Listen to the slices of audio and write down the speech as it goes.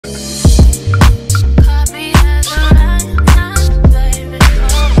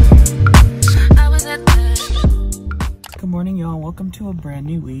brand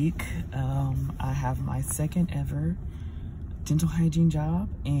new week. I have my second ever dental hygiene job,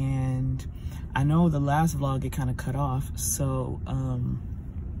 and I know the last vlog it kind of cut off. So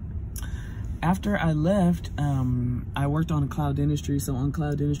after I left, I worked on cloud dentistry. So on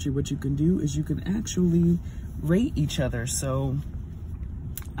cloud dentistry, what you can do is you can actually rate each other. So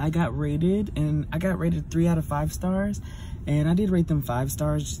I got rated, and I got rated 3 out of 5 stars, and I did rate them 5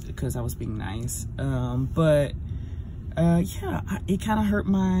 stars because I was being nice. Yeah, it kind of hurt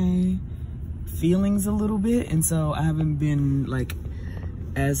my feelings a little bit, and so I haven't been like,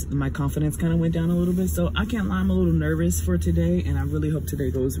 as my confidence kind of went down a little bit. So I can't lie, I'm a little nervous for today, and I really hope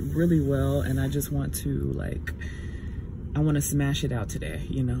today goes really well. And I just want to I want to smash it out today.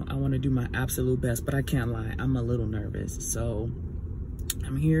 You know, I want to do my absolute best, but I can't lie, I'm a little nervous. So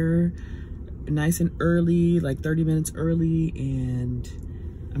I'm here nice and early, like 30 minutes early, and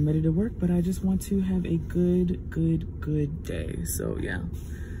I'm ready to work, but I just want to have a good day. So yeah,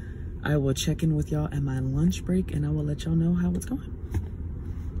 I will check in with y'all at my lunch break, and I will let y'all know how it's going.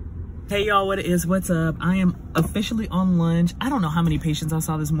 Hey y'all, what it is, what's up? I am officially on lunch. I don't know how many patients I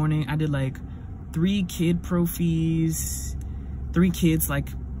saw this morning. I did like 3 kid prophies, 3 kids, like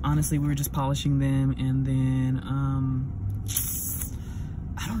honestly, we were just polishing them. And then,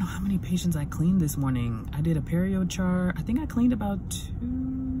 I don't know how many patients I cleaned this morning. I did a perio chart. I think I cleaned about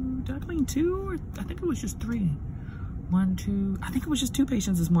 2. Did I clean 2? Or I think it was just 3. 1, 2. I think it was just 2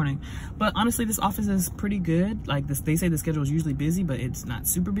 patients this morning. But honestly, this office is pretty good. Like this, they say the schedule is usually busy, but it's not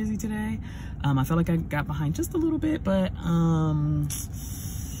super busy today. I felt like I got behind just a little bit, but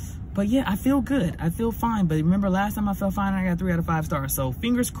yeah, I feel good. I feel fine. But remember last time I felt fine, I got 3 out of 5 stars. So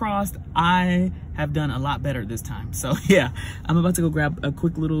fingers crossed, I have done a lot better this time. So yeah, I'm about to go grab a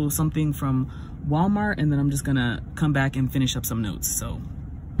quick little something from Walmart, and then I'm just gonna come back and finish up some notes. So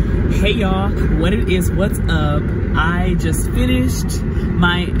hey y'all, what it is, what's up? I just finished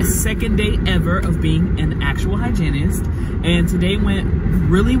my 2nd day ever of being an actual hygienist, and today went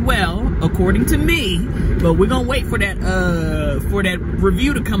really well according to me, but we're gonna wait for that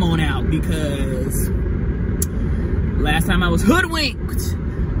review to come on out, because last time I was hoodwinked.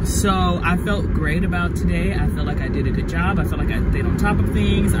 So I felt great about today. I felt like I did a good job. I felt like I stayed on top of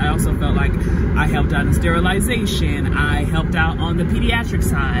things. I also felt like I helped out in sterilization. I helped out on the pediatric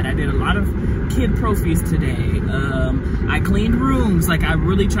side. I did a lot of kid prophies today. I cleaned rooms. Like, I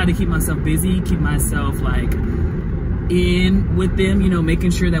really tried to keep myself busy, keep myself like in with them, you know, making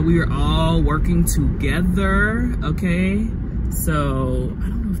sure that we were all working together. Okay. So I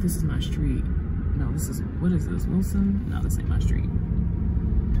don't know if this is my street. No, this is, what is this, Wilson? No, this ain't my street.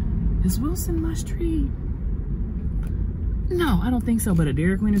 Is Wilson my street? No, I don't think so, but a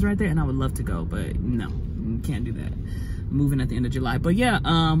Dairy Queen is right there, and I would love to go, but no, can't do that. I'm moving at the end of July. But yeah,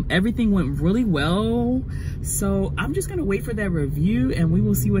 everything went really well. So I'm just gonna wait for that review, and we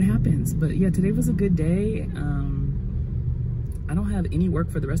will see what happens. But yeah, today was a good day. I don't have any work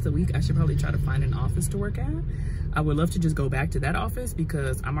for the rest of the week. I should probably try to find an office to work at. I would love to just go back to that office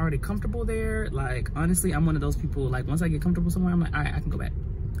because I'm already comfortable there. Like, honestly, I'm one of those people, like, once I get comfortable somewhere, I'm like, all right, I can go back.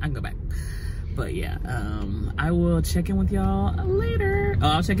 I can go back. But yeah, I will check in with y'all later.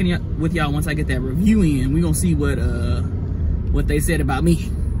 I'll check in with y'all once I get that review in. We're gonna see what they said about me.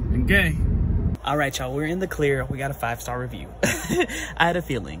 Okay. All right, y'all, we're in the clear. We got a 5-star review. I had a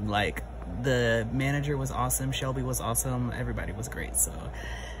feeling, like, the manager was awesome, Shelby was awesome, everybody was great. So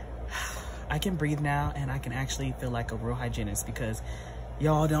I can breathe now, and I can actually feel like a real hygienist, because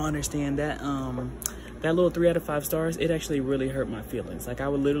y'all don't understand that that little 3 out of 5 stars, it actually really hurt my feelings. Like, I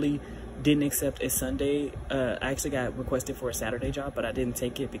would literally didn't accept a Sunday. I actually got requested for a Saturday job, but I didn't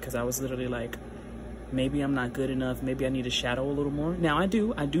take it because I was literally like, maybe I'm not good enough. Maybe I need to shadow a little more. Now I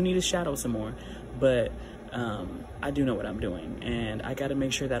do need to shadow some more, but I do know what I'm doing, and I got to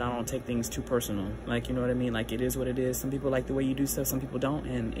make sure that I don't take things too personal. Like, you know what I mean? Like, it is what it is. Some people like the way you do stuff, some people don't,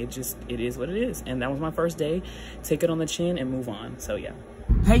 and it is what it is. And that was my first day. Take it on the chin and move on. So yeah.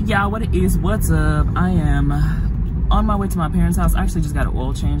 Hey y'all, what it is, what's up? I am on my way to my parents' house. I actually just got an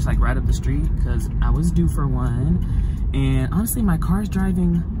oil change, like right up the street, because I was due for one. And honestly, my car's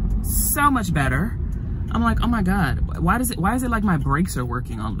driving so much better. I'm like, oh my God, why is it like my brakes are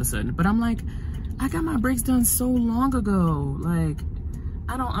working all of a sudden? But I'm like, I got my brakes done so long ago. Like,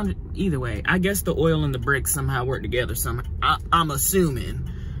 I don't either way. I guess the oil and the brakes somehow work together somehow. I'm assuming.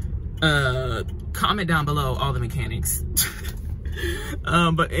 Comment down below all the mechanics.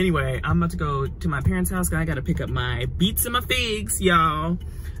 But anyway, I'm about to go to my parents' house. I gotta pick up my Beats and my Figs, y'all.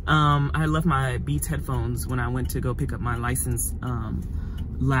 I left my Beats headphones when I went to go pick up my license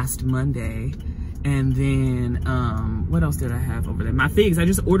last Monday. And then, what else did I have over there? My figs. I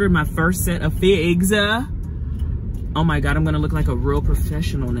just ordered my first set of figs. Oh my God, I'm gonna look like a real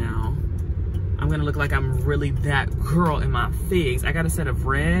professional now. I'm gonna look like I'm really that girl in my figs. I got a set of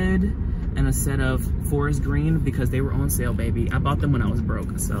red and a set of forest green because they were on sale, baby. I bought them when I was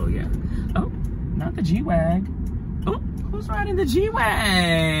broke, so yeah. Oh, not the G-Wag. Oh, who's riding the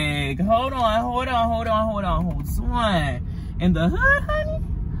G-Wag? Hold on. Hold on. In the hood, honey?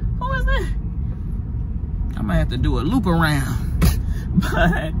 Who is that? I might have to do a loop around.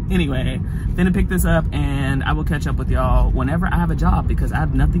 But anyway, gonna pick this up and I will catch up with y'all whenever I have a job because I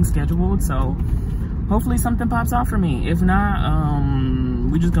have nothing scheduled. So hopefully something pops out for me. If not,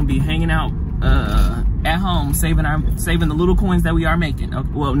 we're just gonna be hanging out at home, saving the little coins that we are making.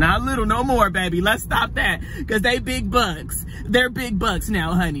 Well, not little no more, baby. Let's stop that because they big bucks. They're big bucks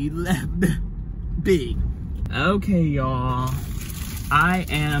now, honey. Big. Okay, y'all. I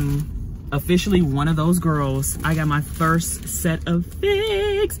am officially one of those girls. I got my first set of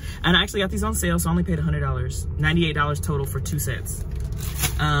figs and I actually got these on sale, so I only paid $100, $98 total for 2 sets.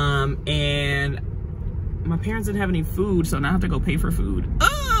 And my parents didn't have any food, so now I have to go pay for food.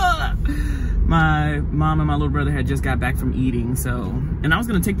 My mom and my little brother had just got back from eating, so, and I was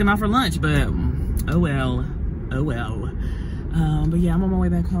gonna take them out for lunch, but oh well. But yeah, I'm on my way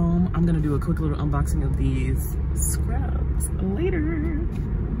back home. I'm gonna do a quick little unboxing of these scrubs later.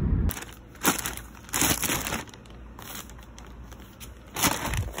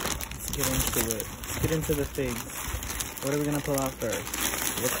 Get into it. Let's get into the figs. What are we gonna pull out first?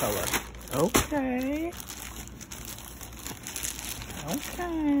 What color? Okay.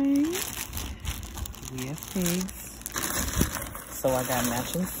 We have figs. So I got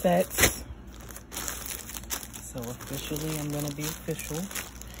matching sets. So officially, I'm gonna be official.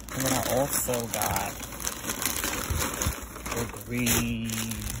 And then I also got the green.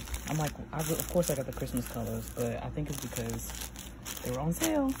 I'm like, of course I got the Christmas colors, but I think it's because they were on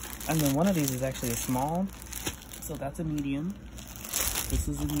sale. And then one of these is actually a small, so that's a medium. This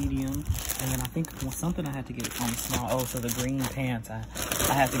is a medium. And then I think something I had to get on small. Oh, so the green pants, I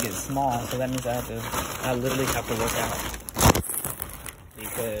have to get small. So that means I literally have to work out.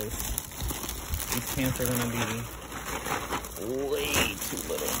 Because these pants are gonna be way too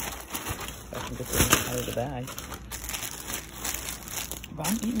little. I can get them out of the bag. But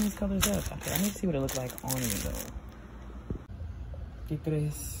I'm eating these colors up. Okay, I need to see what it looks like on me though. ¿Qué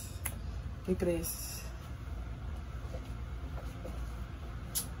crees? ¿Qué crees?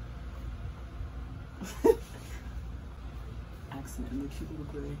 Accent and the cute little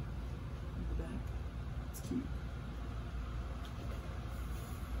gray in the back. It's cute.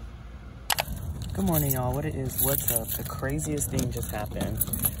 Good morning, y'all. What it is? What's up? The craziest thing just happened.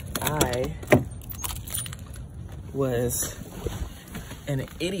 I was an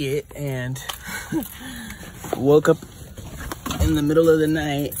idiot and woke up in the middle of the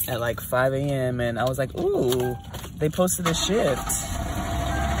night at like 5 a.m. and I was like, ooh, they posted a shift.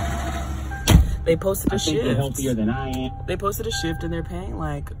 They posted a shift. You're healthier than I am. They posted a shift and they're paying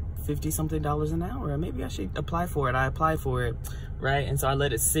like $50-something an hour. Maybe I should apply for it. I applied for it, right? And so I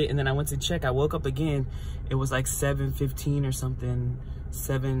let it sit and then I went to check. I woke up again. It was like 7:15 or something,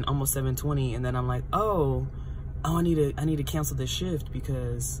 almost 7:20. And then I'm like, oh, I need to cancel this shift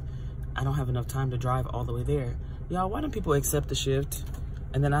because I don't have enough time to drive all the way there. Y'all, why don't people accept the shift?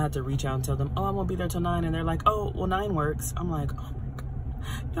 And then I had to reach out and tell them, oh, I won't be there till 9. And they're like, oh, well, 9 works. I'm like, oh my God.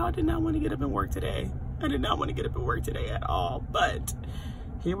 Y'all, I did not want to get up and work today. I did not want to get up and work today at all. But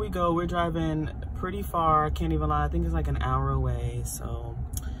here we go. We're driving pretty far. Can't even lie. I think it's like an hour away. So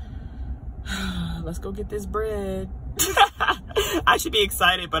let's go get this bread. I should be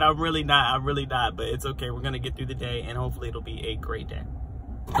excited, but I'm really not. But it's okay. We're going to get through the day and hopefully it'll be a great day.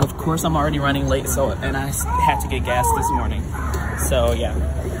 Of course, I'm already running late, and I had to get gas this morning. So, yeah.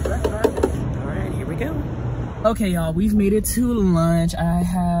 All right, here we go. Okay, y'all, we've made it to lunch. I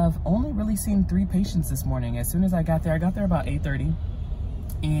have only really seen 3 patients this morning. As soon as I got there about 8:30.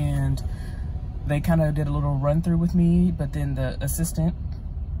 And they kind of did a little run through with me, but then the assistant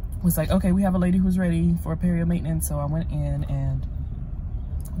was like, okay, we have a lady who's ready for perio maintenance. So I went in and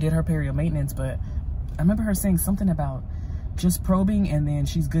did her perio maintenance, but I remember her saying something about just probing and then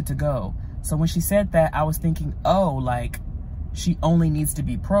she's good to go. So when she said that, I was thinking, oh, like she only needs to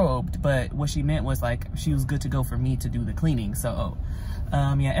be probed, but what she meant was like she was good to go for me to do the cleaning. So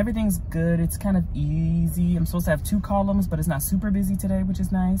yeah, everything's good. It's kind of easy. I'm supposed to have 2 columns, but it's not super busy today, which is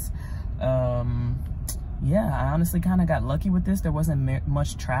nice. Yeah, I honestly kind of got lucky with this. There wasn't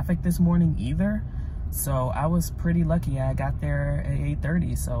much traffic this morning either. So I was pretty lucky. I got there at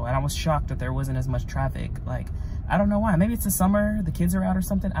 8:30. So, and I was shocked that there wasn't as much traffic. Like, I don't know why. Maybe it's the summer, the kids are out or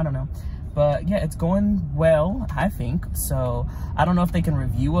something. I don't know. But yeah, it's going well, I think. So I don't know if they can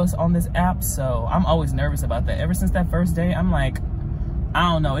review us on this app. So I'm always nervous about that. Ever since that first day, I'm like, I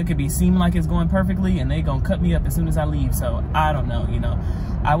don't know. It could seem like it's going perfectly and they gonna cut me up as soon as I leave. So I don't know, you know.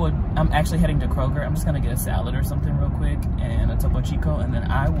 I'm actually heading to Kroger. I'm just gonna get a salad or something real quick and a Topo Chico, and then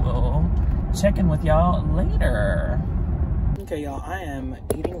I will check in with y'all later. Okay, y'all, I am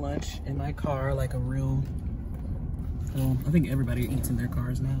eating lunch in my car like a real, well, I think everybody eats in their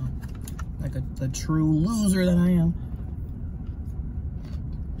cars now. Like a true loser that I am.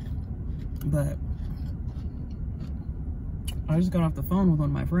 But I just got off the phone with one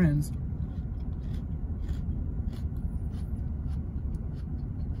of my friends.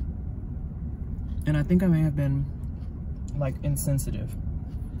 And I think I may have been like insensitive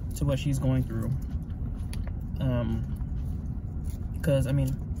to what she's going through. Cause I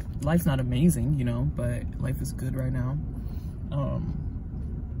mean, life's not amazing, you know, but life is good right now.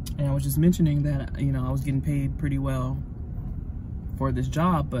 And I was just mentioning that, you know, I was getting paid pretty well for this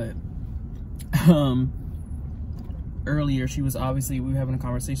job, but earlier we were having a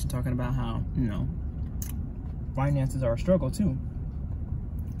conversation talking about how, you know, finances are a struggle too.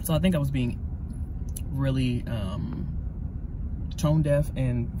 So I think I was being really tone deaf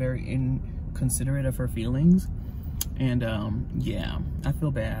and very inconsiderate of her feelings. And yeah, I feel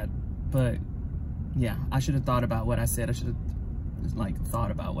bad, but yeah, I should have thought about what I said. I should have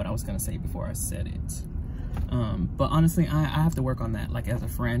thought about what I was gonna say before I said it. But honestly, I have to work on that. Like, as a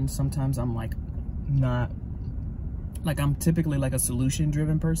friend, sometimes I'm like not, like, I'm typically like a solution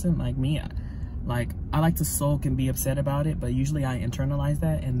driven person. Like me, I like to sulk and be upset about it, but usually I internalize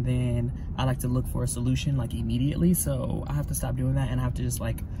that and then I like to look for a solution like immediately. So I have to stop doing that, and I have to just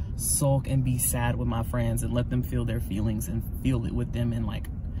like sulk and be sad with my friends and let them feel their feelings and feel it with them, and like,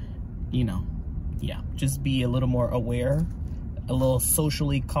 you know, yeah, just be a little more aware, a little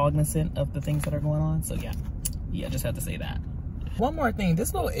socially cognizant of the things that are going on. So yeah, just have to say that. One more thing,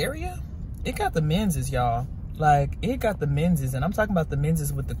 this little area, it got the menses, y'all. Like, it got the menses, and I'm talking about the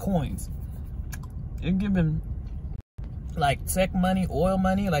menses with the coins. It giving like sec money, oil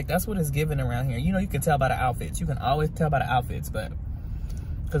money, like that's what it's giving around here. You know, you can tell by the outfits. You can always tell by the outfits, but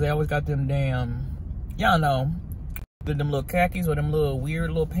because they always got them damn, y'all know, them little khakis or them little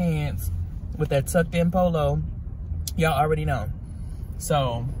weird little pants with that tucked in polo. Y'all already know.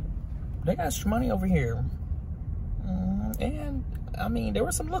 So they got money over here. And I mean, there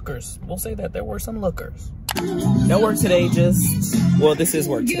were some lookers. We'll say that there were some lookers. No work today, just, well, this is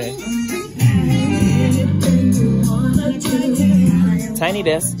work today. Tiny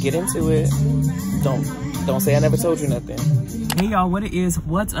desk, get into it. Don't say I never told you nothing. Hey y'all, what it is,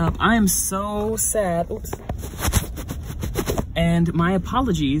 what's up? I am so sad. Oops. And my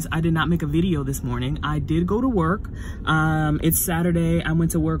apologies, I did not make a video this morning. I did go to work. It's Saturday. I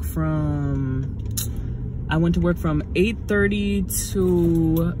went to work from 8:30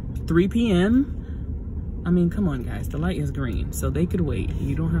 to 3 p.m. I mean, come on guys, the light is green, so they could wait.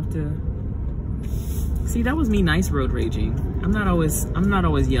 You don't have to. See, that was me nice road raging. I'm not always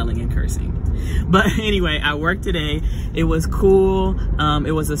yelling and cursing. But anyway, I worked today. It was cool.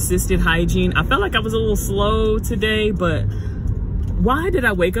 It was assisted hygiene. I felt like I was a little slow today, but why did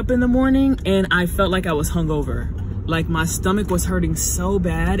I wake up in the morning and I felt like I was hungover? Like my stomach was hurting so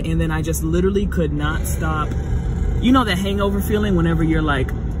bad, and then I just literally could not stop. You know that hangover feeling whenever you're like,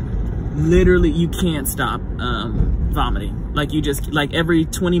 literally you can't stop vomiting. Like you just, like every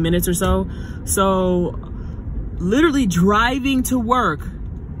 20 minutes or so. So literally driving to work,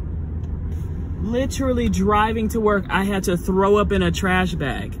 I had to throw up in a trash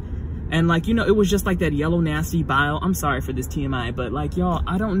bag. And like, you know, it was just like that yellow nasty bile. I'm sorry for this TMI, but like, y'all,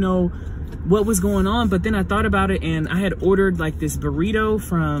 I don't know what was going on. But then I thought about it, and I had ordered like this burrito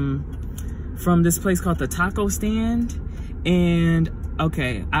from this place called the Taco Stand. And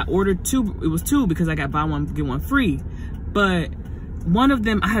okay, I ordered two. It was two because I got buy one, get one free. But one of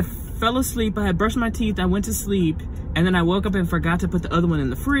them, I had fell asleep. I had brushed my teeth. I went to sleep. And then I woke up and forgot to put the other one in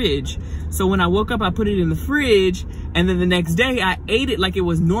the fridge. So when I woke up, I put it in the fridge. And then the next day I ate it like it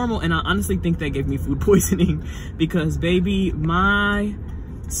was normal. And I honestly think that gave me food poisoning, because baby, my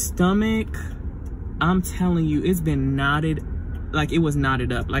stomach, I'm telling you, it's been knotted. Like it was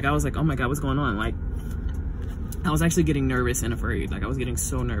knotted up. Like I was like, oh my God, what's going on? Like I was actually getting nervous and afraid. Like I was getting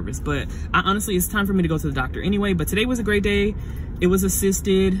so nervous. But honestly, it's time for me to go to the doctor anyway. But today was a great day. It was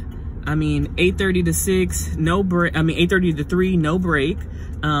assisted. I mean, 8:30 to 6, no break. I mean, 8:30 to 3, no break.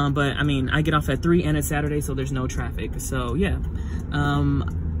 But I mean, I get off at 3 and it's Saturday, so there's no traffic. So yeah,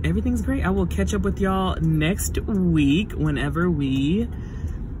 everything's great. I will catch up with y'all next week whenever we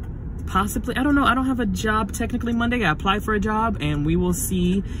possibly, I don't know, I don't have a job technically Monday. I applied for a job and we will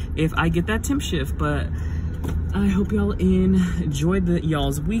see if I get that temp shift, but I hope y'all enjoy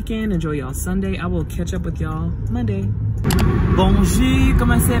y'all's weekend, enjoy y'all's Sunday. I will catch up with y'all Monday. Bonjour,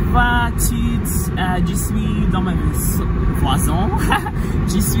 comment ça va? Je suis dans ma voisin.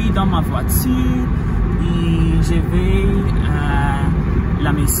 Je suis dans ma voiture et je vais à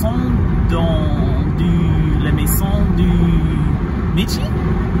la maison du Mitchie.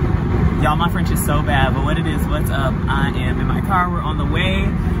 Y'all, my French is so bad, but what it is, what's up? I am in my car. We're on the way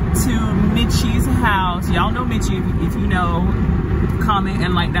to Mitchie's house. Y'all know Mitchie. If you know, comment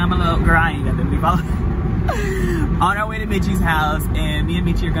and like down below. Girl, I ain't got them people. On our way to Mitchie's house, and me and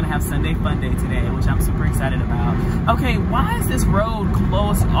Mitchie are gonna have Sunday Funday today, which I'm super excited about. Okay, why is this road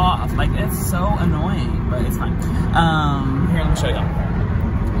closed off? Like, it's so annoying, but it's fine. Here, let me show y'all.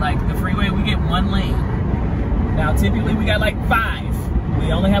 Like, the freeway, we get one lane. Now, typically, we got like 5.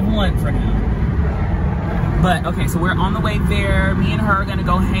 We only have 1 for now. But, okay, so we're on the way there. Me and her are gonna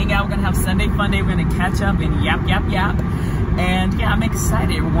go hang out. We're gonna have Sunday Funday. We're gonna catch up and yap, yap, yap. And yeah, I'm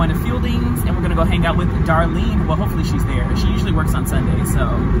excited. We're going to Fieldings and we're gonna go hang out with Darlene. Well, hopefully she's there. She usually works on Sundays, so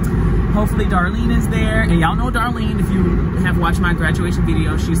hopefully Darlene is there. And y'all know Darlene, if you have watched my graduation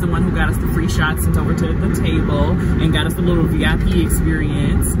video, she's the one who got us the free shots sent over to the table and got us the little VIP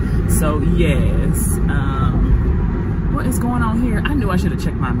experience. So yes, what is going on here? I knew I should have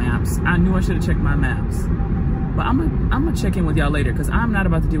checked my maps. I knew I should have checked my maps. But I'm gonna check in with y'all later because I'm not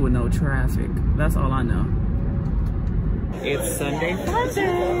about to deal with no traffic. That's all I know. It's Sunday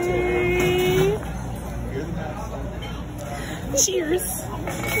Funday. Cheers.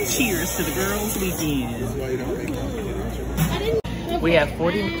 Cheers to the girls' weekend. We have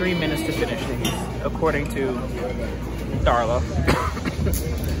 43 minutes to finish these, according to Darla.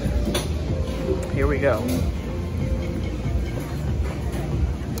 Here we go.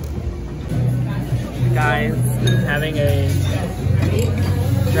 Guys, having a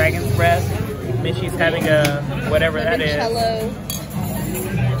dragon's breath. Mitchie's having a whatever that is.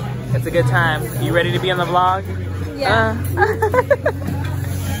 It's a good time. You ready to be on the vlog? Yeah.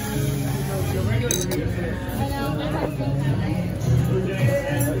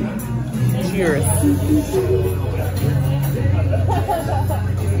 Cheers.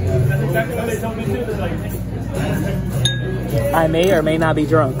 I may or may not be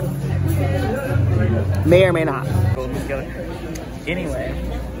drunk. May or may not. Anyway.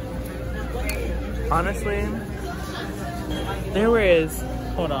 Honestly, there is,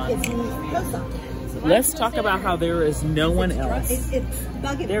 hold on. Let's talk about how there is no one else.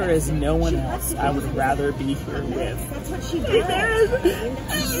 There is no one else I would rather be here with. That's what she does.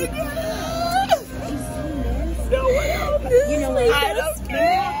 No one else. You know what? I don't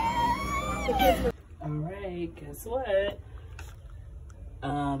care. Alright, guess what?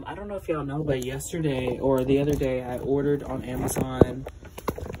 I don't know if y'all know, but yesterday or the other day I ordered on Amazon.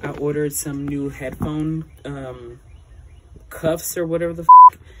 I ordered some new headphone cuffs or whatever the f,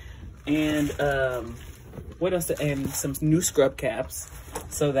 and what else? And some new scrub caps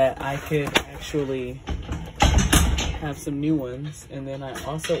so that I could actually have some new ones. And then I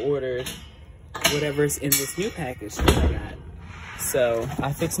also ordered whatever's in this new package that I got. So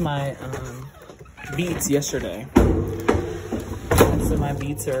I fixed my beats yesterday. So my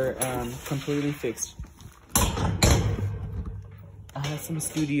beats are completely fixed. I had some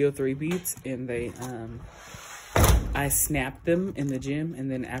Studio 3 beats and they, I snapped them in the gym,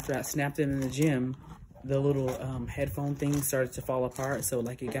 and then after I snapped them in the gym, the little headphone thing started to fall apart, so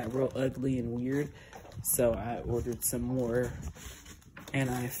like it got real ugly and weird. So I ordered some more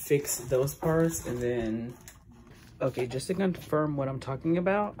and I fixed those parts, and then, okay, just to confirm what I'm talking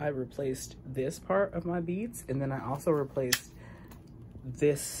about, I replaced this part of my beats, and then I also replaced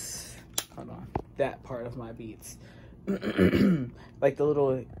this, hold on, that part of my beats. Like the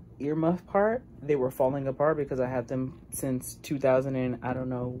little earmuff part, they were falling apart because I had them since 2000 and I don't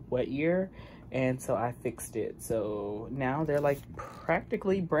know what year, and so I fixed it. So now they're like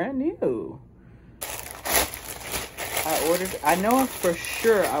practically brand new. I know for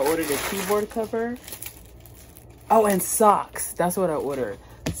sure I ordered a keyboard cover. Oh, and socks. That's what I ordered.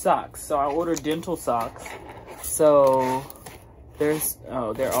 Socks. So I ordered dental socks. So there's,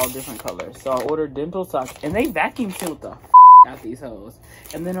 oh, they're all different colors. So I ordered dental socks, and they vacuum sealed the out these hoes.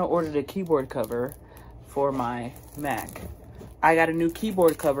 And then I ordered a keyboard cover for my Mac. I got a new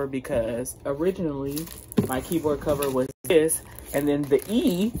keyboard cover because originally my keyboard cover was this, and then the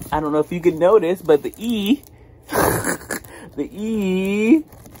E, I don't know if you can notice, but the E, the E,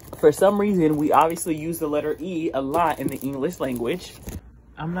 for some reason, we obviously use the letter E a lot in the English language.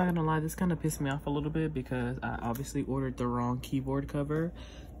 I'm not gonna lie, this kind of pissed me off a little bit because I obviously ordered the wrong keyboard cover.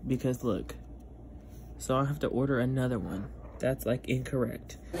 because look. So I have to order another one. That's like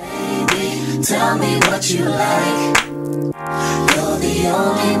incorrect. Baby, tell me what you like. You're the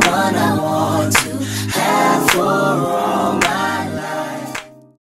only one I want to have for all.